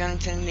place is going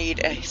to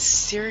need a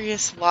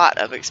serious lot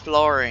of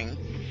exploring.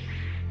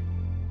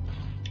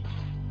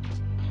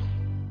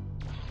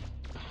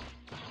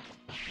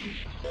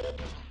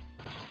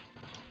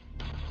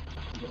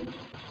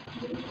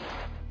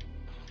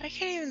 I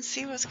can't even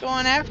see what's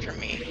going after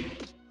me.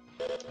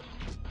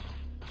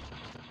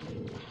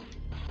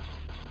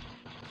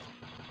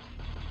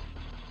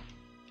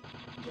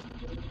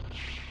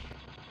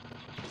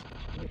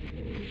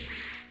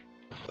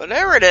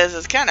 Whatever it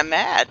is kind of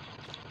mad.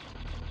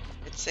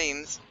 It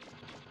seems.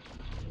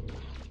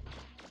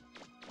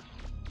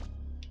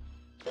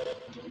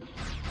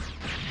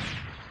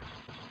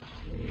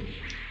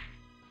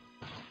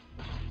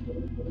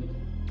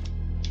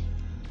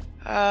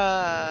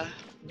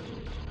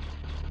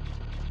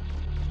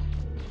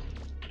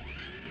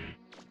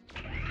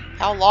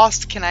 How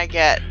lost can I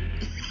get?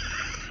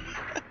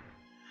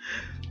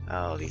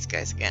 Oh, these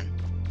guys again.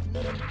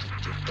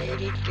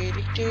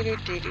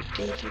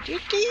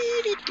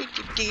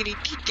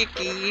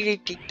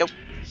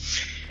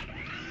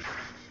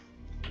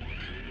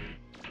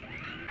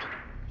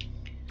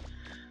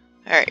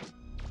 Alright.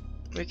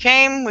 We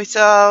came, we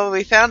saw,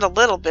 we found a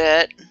little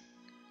bit.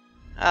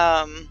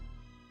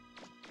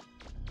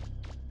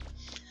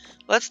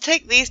 Let's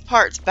take these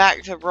parts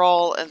back to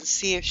Roll and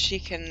see if she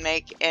can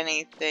make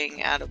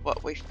anything out of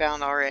what we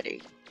found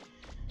already.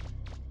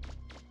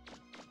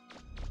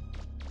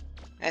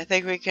 I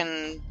think we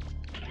can,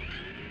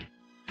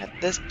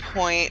 at this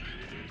point,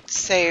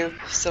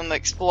 save some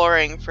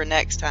exploring for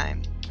next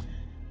time.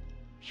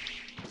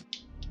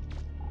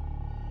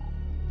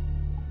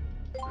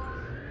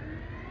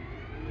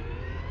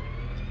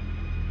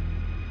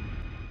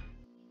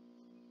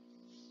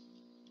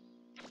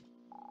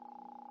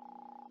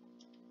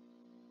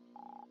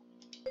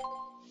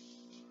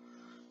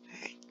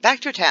 Alright,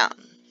 back to town.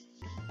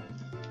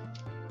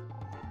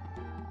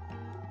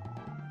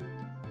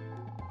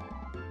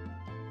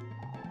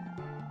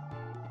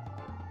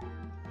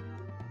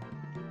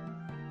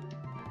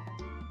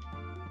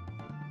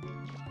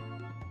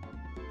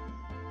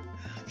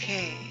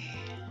 Okay.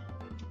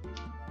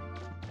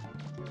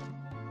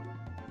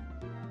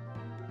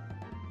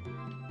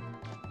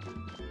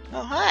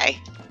 Oh, hi.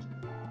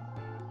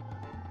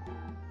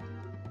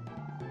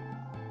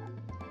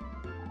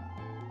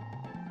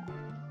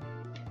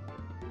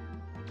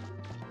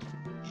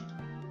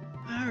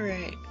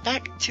 Alright,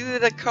 back to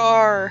the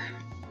car.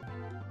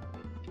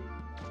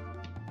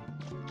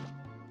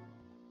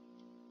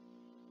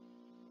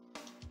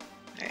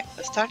 Alright,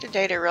 let's talk to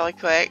Data really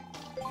quick.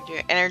 Do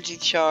an energy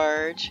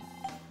charge.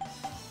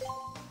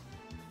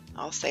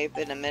 I'll save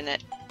in a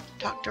minute.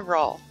 Talk to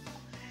Rawl.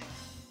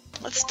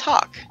 Let's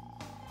talk.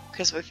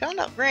 Because we found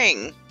that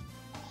ring.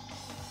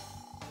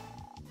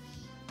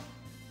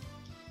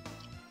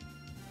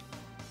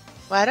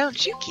 Why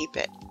don't you keep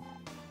it?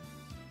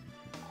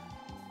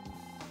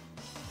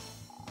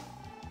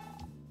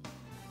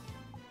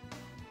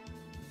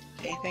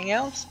 Anything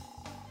else?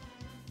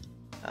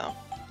 Oh,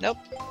 nope.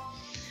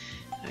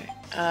 Alright,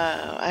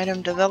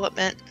 item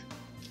development.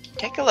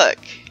 Take a look.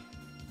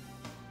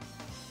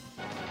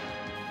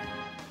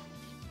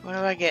 What do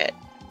I get?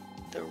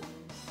 The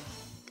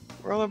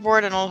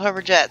rollerboard and old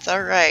hover jets.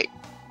 Alright.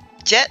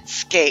 Jet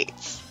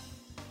skates.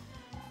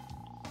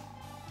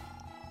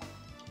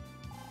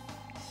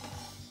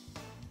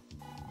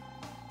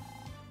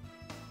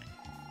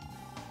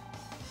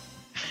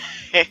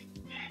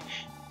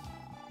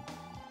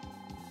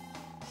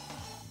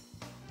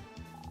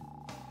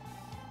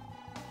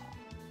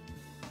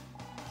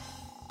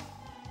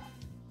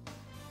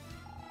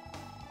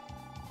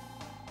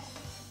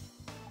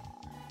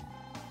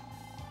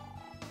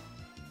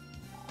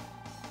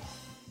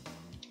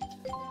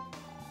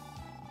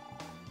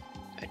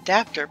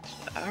 Adapter.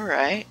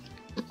 Alright.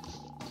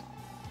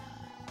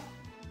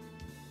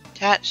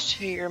 Attached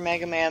to your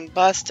Mega Man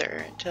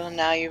Buster. Until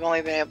now you've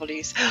only been able to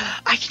use...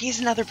 I can use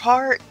another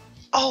part!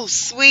 Oh,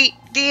 sweet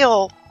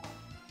deal!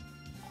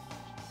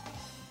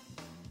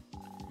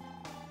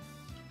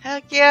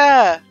 Heck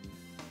yeah!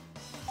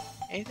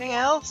 Anything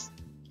else?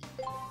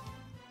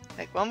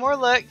 Take one more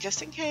look,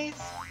 just in case.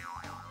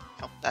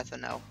 Oh, that's a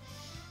no.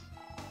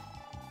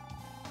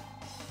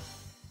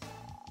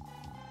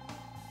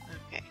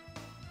 Okay.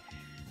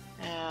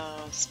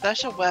 Now,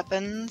 special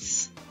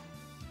weapons.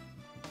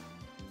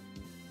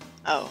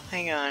 Oh,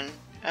 hang on.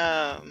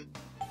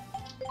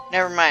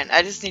 Never mind.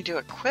 I just need to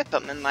equip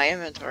them in my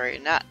inventory,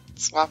 not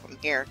swap them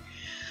here.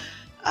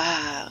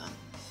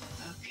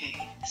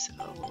 Okay,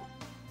 so...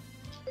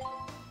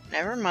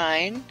 Never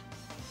mind.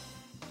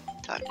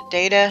 Talk to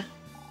Data.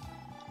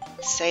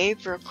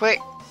 Save real quick.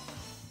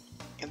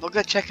 And we'll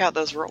go check out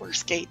those roller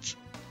skates.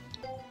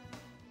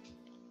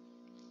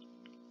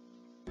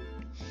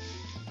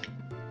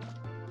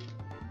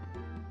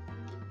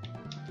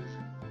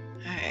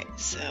 Alright,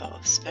 so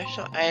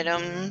special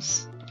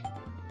items.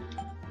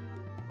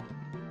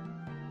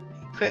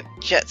 Equip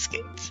jet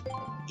skates.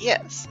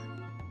 Yes.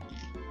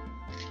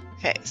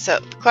 Okay, so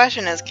the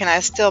question is, can I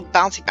still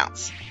bouncy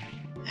bounce?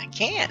 I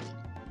can.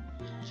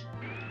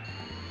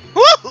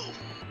 Woo!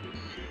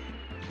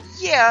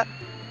 Yeah.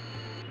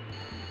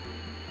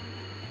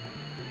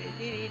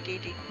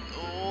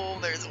 Oh,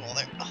 there's a wall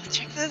there. Oh,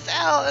 check this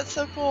out. That's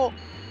so cool.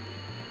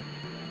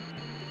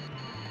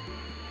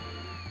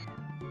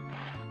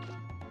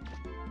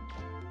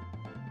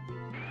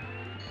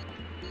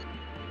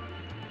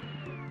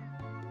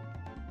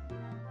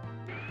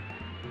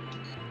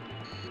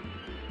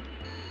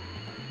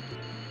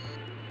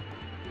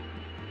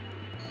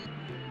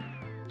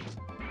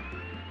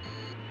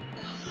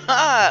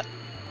 Ha!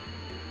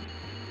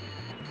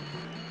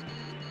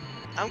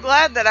 I'm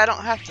glad that I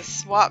don't have to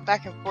swap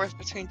back and forth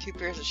between two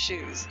pairs of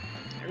shoes.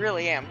 I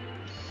really am.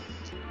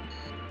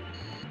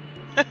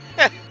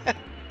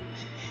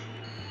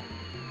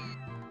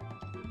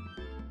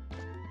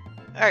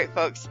 Alright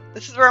folks,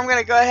 this is where I'm going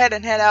to go ahead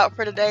and head out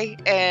for today,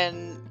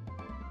 and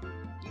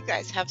you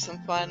guys have some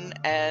fun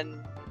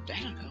and, I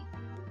don't know,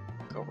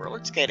 go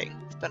roller skating.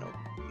 It's been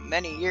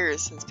many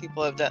years since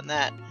people have done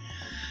that.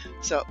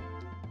 So,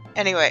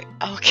 anyway,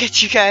 I'll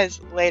catch you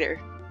guys later.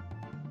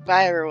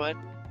 Bye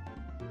everyone.